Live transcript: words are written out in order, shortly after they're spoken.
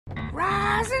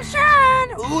Rise and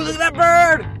shine. Ooh, look at that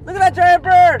bird. Look at that giant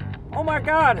bird. Oh my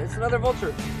God, it's another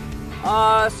vulture.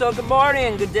 So good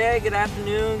morning, good day, good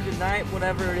afternoon, good night,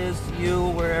 whatever it is to you,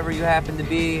 wherever you happen to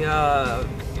be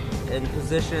in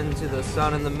position to the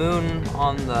sun and the moon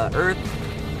on the earth.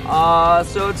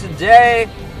 So today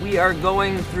we are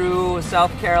going through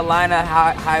South Carolina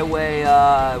Highway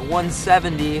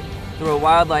 170 through a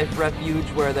wildlife refuge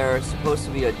where there are supposed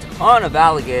to be a ton of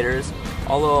alligators,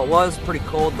 although it was pretty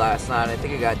cold last night. I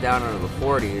think it got down into the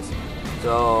 40s.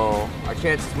 So our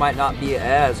chances might not be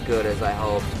as good as I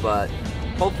hoped, but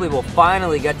hopefully we'll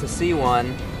finally get to see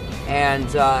one.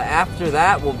 And after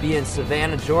that, we'll be in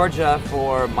Savannah, Georgia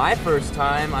for my first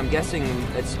time. I'm guessing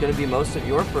it's going to be most of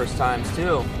your first times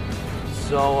too.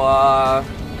 So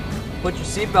put your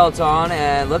seatbelts on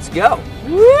and let's go.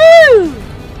 Woo!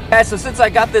 Okay, so since I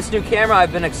got this new camera,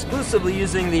 I've been exclusively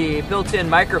using the built-in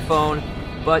microphone,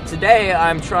 but today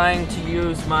I'm trying to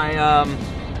use my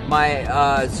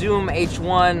Zoom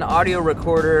H1 audio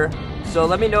recorder. So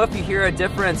let me know if you hear a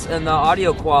difference in the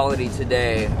audio quality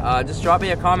today. Just drop me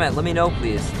a comment. Let me know,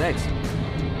 please. Thanks.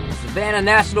 Savannah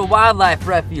National Wildlife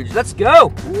Refuge. Let's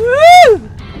go! Woo!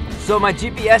 So my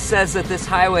GPS says that this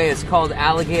highway is called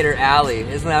Alligator Alley.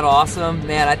 Isn't that awesome?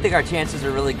 Man, I think our chances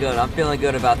are really good. I'm feeling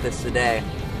good about this today.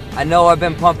 I know I've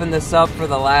been pumping this up for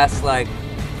the last,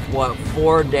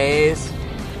 4 days?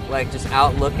 Just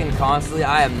out looking constantly.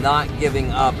 I am not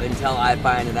giving up until I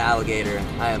find an alligator.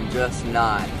 I am just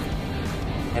not.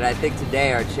 And I think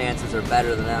today our chances are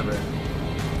better than ever.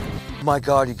 Oh my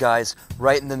God, you guys,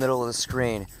 right in the middle of the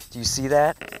screen. Do you see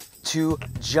that? 2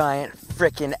 giant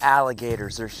frickin'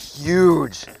 alligators. They're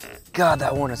huge. God,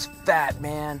 that one is fat,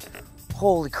 man.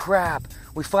 Holy crap.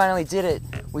 We finally did it.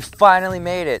 We finally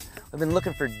made it. I've been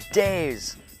looking for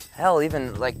days. Hell,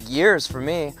 even years for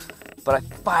me. But I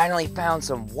finally found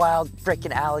some wild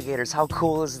frickin' alligators. How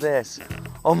cool is this?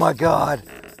 Oh my God.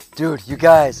 Dude, you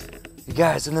guys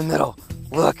in the middle.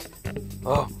 Look.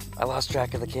 Oh, I lost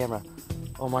track of the camera.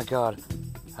 Oh my God.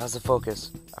 How's the focus?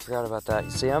 I forgot about that.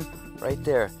 You see them? Right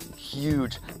there.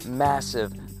 Huge,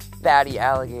 massive, fatty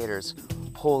alligators.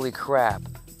 Holy crap.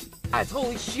 Guys,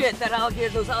 holy shit, those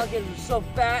alligators are so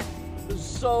fat. They're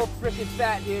so frickin'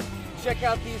 fat, dude. Check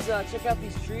out these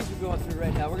trees we're going through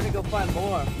right now. We're gonna go find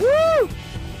more. Woo!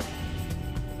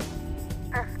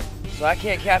 So I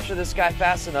can't capture this guy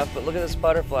fast enough, but look at this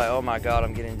butterfly. Oh my God,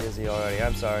 I'm getting dizzy already.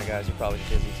 I'm sorry, guys. You're probably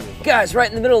dizzy too. Guys, right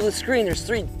in the middle of the screen, there's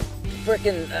 3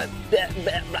 frickin'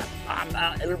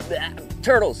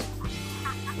 turtles.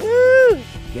 Woo!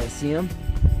 You guys see him?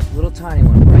 Little tiny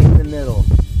one right in the middle.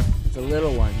 It's a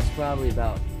little one. He's probably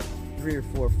about 3 or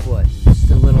 4 foot. Just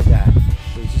a little guy.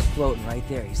 So he's just floating right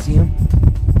there. You see him?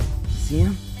 You see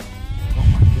him? Oh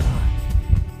my God.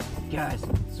 Guys,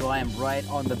 so I am right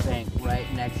on the bank, right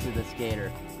next to this gator.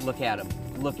 Look at him.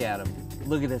 Look at him.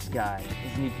 Look at this guy.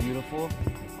 Isn't he beautiful?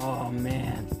 Oh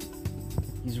man.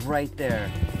 He's right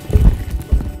there.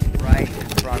 Right in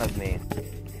front of me.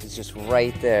 He's just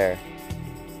right there.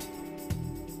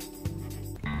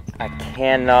 I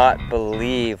cannot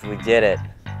believe we did it.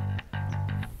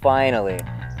 Finally.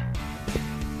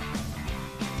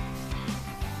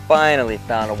 Finally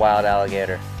found a wild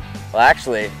alligator. Well,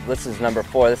 actually, this is number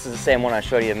 4. This is the same one I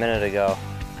showed you a minute ago.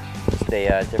 Just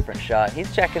a different shot.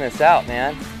 He's checking this out,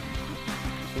 man.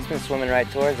 He's been swimming right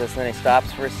towards us, and then he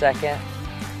stops for a second.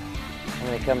 And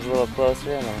then he comes a little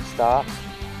closer, and then he stops.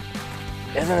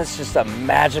 Isn't this just a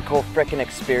magical frickin'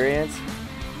 experience?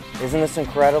 Isn't this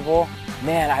incredible?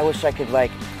 Man, I wish I could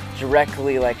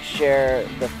directly share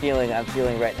the feeling I'm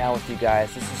feeling right now with you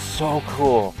guys. This is so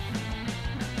cool.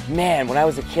 Man, when I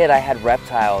was a kid, I had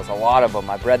reptiles, a lot of them.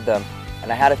 I bred them,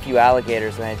 and I had a few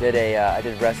alligators, and I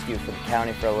did rescue for the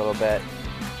county for a little bit,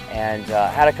 and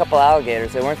had a couple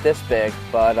alligators. They weren't this big,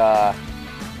 but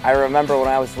I remember when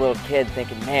I was a little kid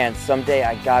thinking, man, someday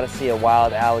I gotta see a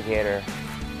wild alligator.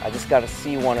 I just gotta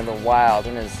see one in the wild,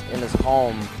 in his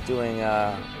home, doing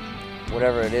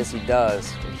whatever it is he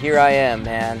does. And here I am,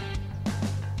 man.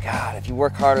 God, if you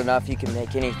work hard enough, you can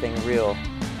make anything real.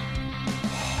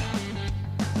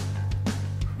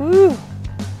 Woo!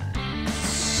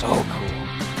 So cool.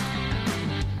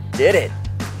 Did it.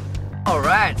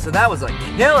 Alright, so that was a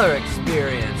killer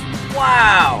experience.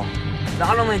 Wow!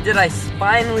 Not only did I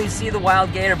finally see the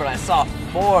wild gator, but I saw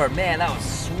 4. Man, that was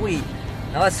sweet.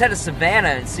 Now let's head to Savannah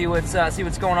and see what's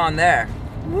going on there.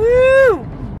 Woo!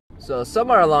 So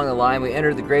somewhere along the line, we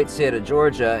entered the great state of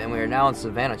Georgia, and we are now in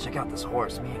Savannah. Check out this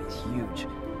horse, man, it's huge.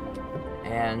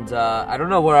 And I don't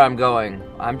know where I'm going.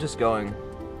 I'm just going.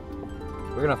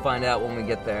 We're gonna find out when we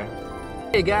get there.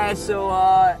 Hey guys, so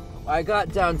I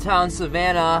got downtown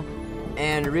Savannah,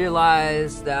 and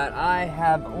realized that I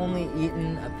have only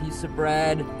eaten a piece of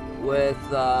bread with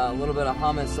a little bit of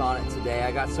hummus on it today.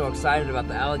 I got so excited about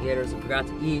the alligators I forgot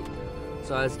to eat.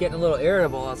 So I was getting a little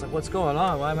irritable. I was like, what's going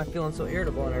on? Why am I feeling so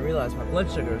irritable? And I realized my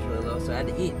blood sugar is really low, so I had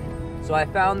to eat. So I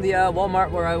found the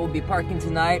Walmart where I will be parking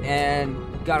tonight and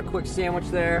got a quick sandwich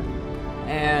there.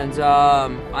 And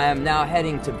I am now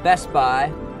heading to Best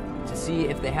Buy to see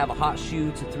if they have a hot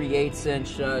shoe to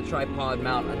 3/8" tripod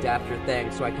mount adapter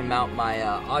thing so I can mount my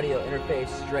audio interface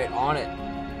straight on it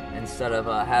instead of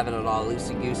having it all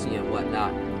loosey-goosey and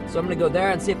whatnot. So I'm gonna go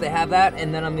there and see if they have that,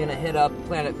 and then I'm gonna hit up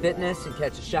Planet Fitness and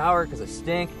catch a shower because I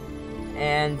stink.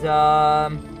 And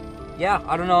yeah,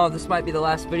 I don't know, this might be the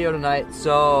last video tonight,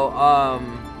 so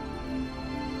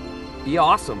be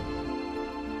awesome.